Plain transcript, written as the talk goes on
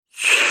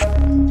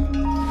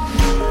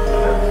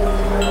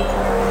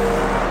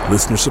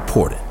Listener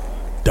supported.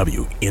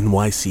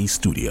 WNYC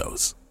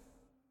Studios.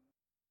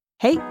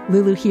 Hey,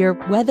 Lulu here.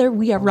 Whether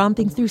we are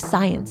romping through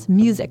science,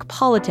 music,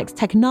 politics,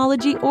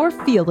 technology, or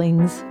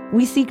feelings,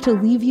 we seek to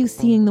leave you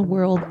seeing the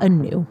world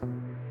anew.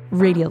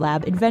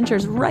 Radiolab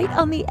adventures right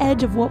on the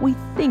edge of what we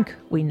think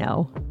we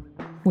know.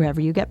 Wherever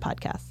you get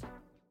podcasts.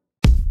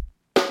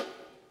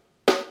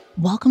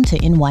 Welcome to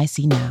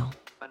NYC Now,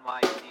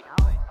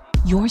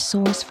 your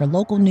source for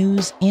local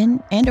news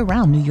in and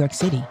around New York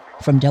City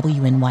from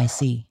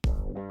WNYC.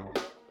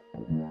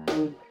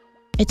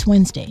 It's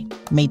Wednesday,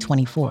 May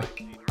 24th.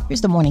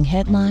 Here's the morning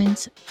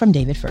headlines from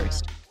David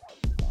First.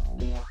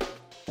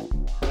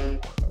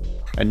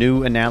 A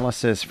new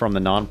analysis from the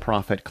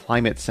nonprofit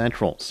Climate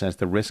Central says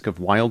the risk of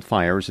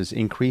wildfires is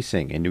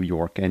increasing in New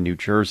York and New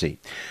Jersey.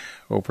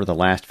 Over the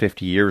last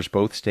 50 years,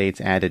 both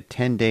states added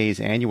 10 days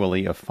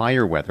annually of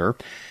fire weather.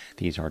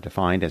 These are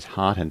defined as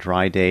hot and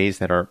dry days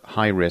that are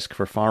high risk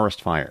for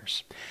forest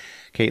fires.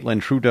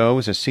 Caitlin Trudeau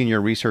is a senior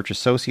research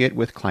associate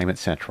with Climate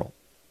Central.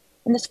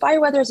 And this fire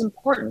weather is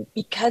important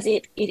because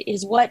it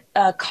is what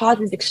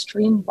causes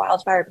extreme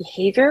wildfire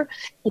behavior.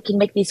 It can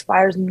make these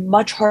fires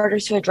much harder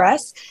to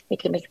address. It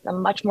can make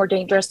them much more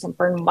dangerous and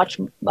burn much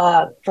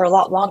for a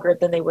lot longer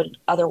than they would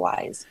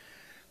otherwise.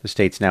 The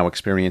states now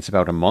experience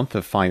about a month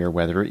of fire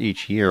weather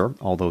each year.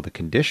 Although the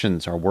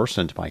conditions are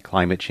worsened by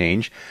climate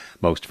change,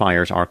 most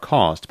fires are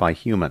caused by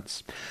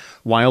humans.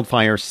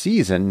 Wildfire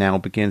season now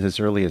begins as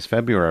early as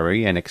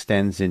February and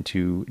extends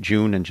into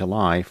June and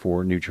July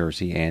for New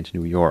Jersey and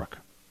New York.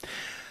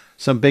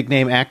 Some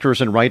big-name actors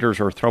and writers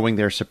are throwing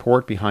their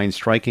support behind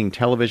striking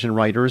television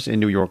writers in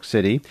New York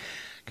City.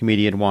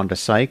 Comedian Wanda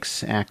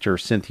Sykes, actor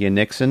Cynthia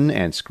Nixon,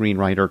 and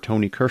screenwriter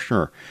Tony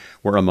Kushner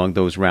were among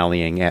those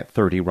rallying at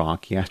 30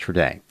 Rock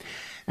yesterday.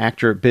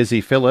 Actor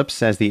Busy Phillips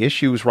says the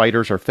issues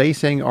writers are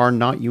facing are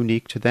not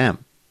unique to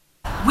them.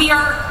 We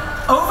are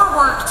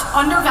overworked,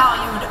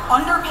 undervalued,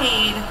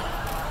 underpaid,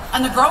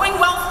 and the growing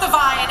wealth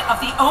divide of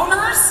the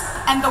owners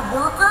and the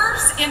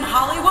workers in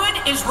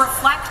Hollywood is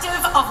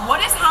reflective of what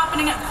is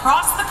happening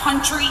across the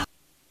country.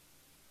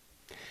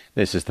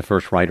 This is the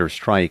first writers'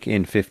 strike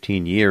in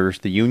 15 years.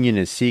 The union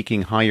is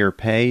seeking higher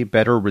pay,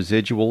 better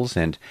residuals,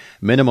 and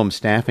minimum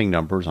staffing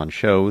numbers on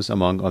shows,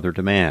 among other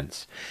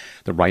demands.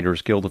 The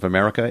Writers Guild of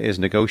America is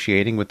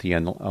negotiating with the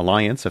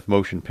Alliance of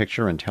Motion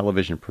Picture and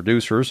Television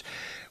Producers,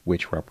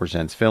 which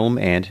represents film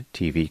and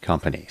TV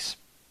companies.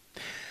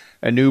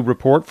 A new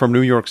report from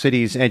New York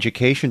City's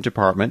Education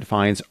Department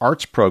finds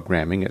arts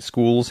programming at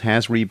schools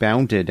has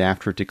rebounded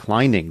after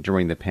declining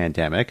during the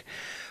pandemic,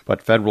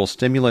 but federal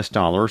stimulus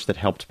dollars that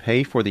helped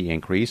pay for the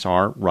increase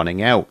are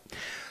running out.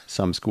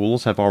 Some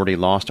schools have already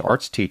lost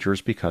arts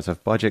teachers because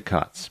of budget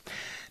cuts.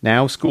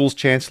 Now, schools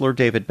Chancellor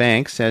David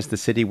Banks says the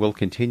city will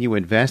continue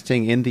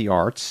investing in the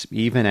arts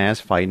even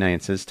as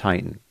finances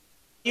tighten.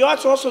 The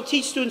arts also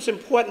teach students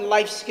important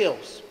life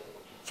skills,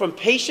 from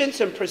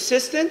patience and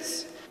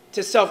persistence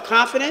to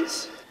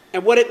self-confidence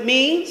and what it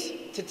means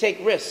to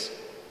take risks.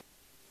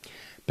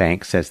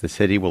 Banks says the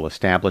city will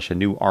establish a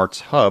new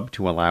arts hub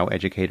to allow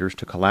educators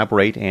to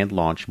collaborate and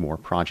launch more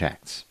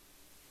projects.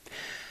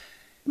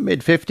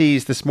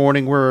 Mid-50s this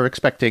morning. We're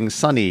expecting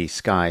sunny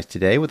skies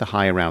today with a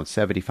high around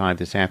 75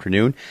 this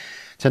afternoon.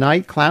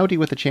 Tonight, cloudy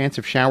with a chance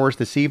of showers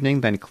this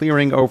evening, then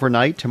clearing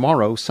overnight.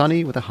 Tomorrow,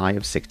 sunny with a high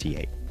of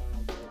 68.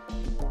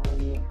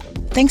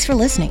 Thanks for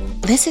listening.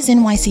 This is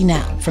NYC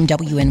Now from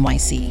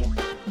WNYC.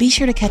 Be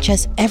sure to catch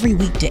us every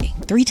weekday,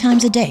 3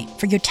 times a day,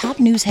 for your top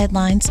news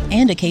headlines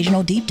and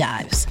occasional deep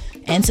dives.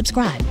 And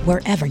subscribe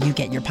wherever you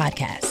get your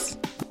podcasts.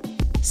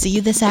 See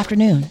you this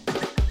afternoon.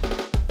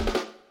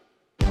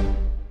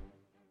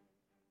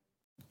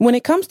 When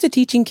it comes to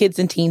teaching kids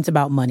and teens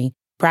about money,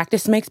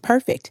 practice makes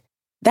perfect.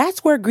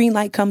 That's where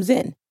Greenlight comes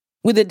in.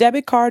 With a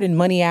debit card and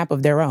money app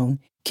of their own,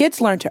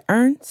 kids learn to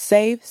earn,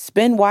 save,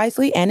 spend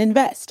wisely, and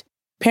invest.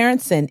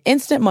 Parents send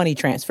instant money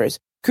transfers,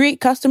 create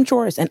custom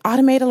chores, and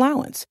automate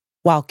allowance,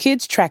 while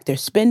kids track their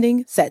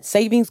spending, set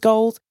savings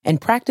goals, and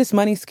practice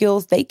money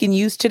skills they can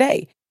use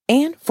today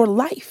and for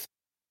life.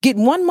 Get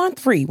 1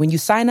 month free when you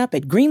sign up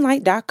at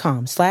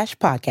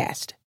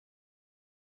greenlight.com/podcast.